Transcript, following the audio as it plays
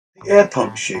The air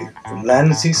pump shoe from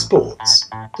Land & Sea Sports,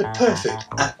 the perfect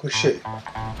aqua shoe.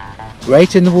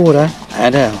 Great in the water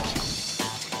and out.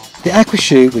 The Aqua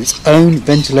shoe with its own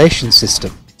ventilation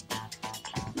system.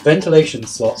 Ventilation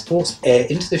slots force air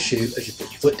into the shoe as you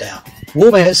put your foot down.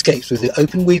 Warm air escapes through the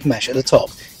open weave mesh at the top,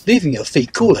 leaving your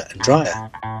feet cooler and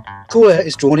drier. Cool air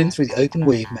is drawn in through the open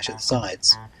weave mesh at the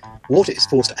sides. Water is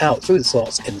forced out through the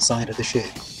slots in the side of the shoe.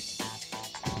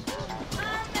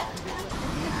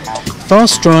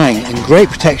 Fast drying and great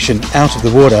protection out of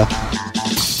the water.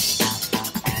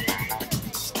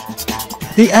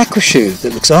 The Aqua shoe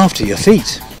that looks after your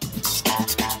feet.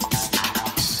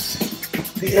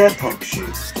 The air pump shoe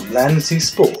from Land & Sea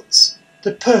Sports,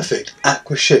 the perfect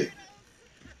aqua shoe.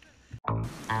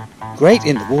 Great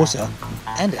in the water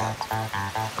and out.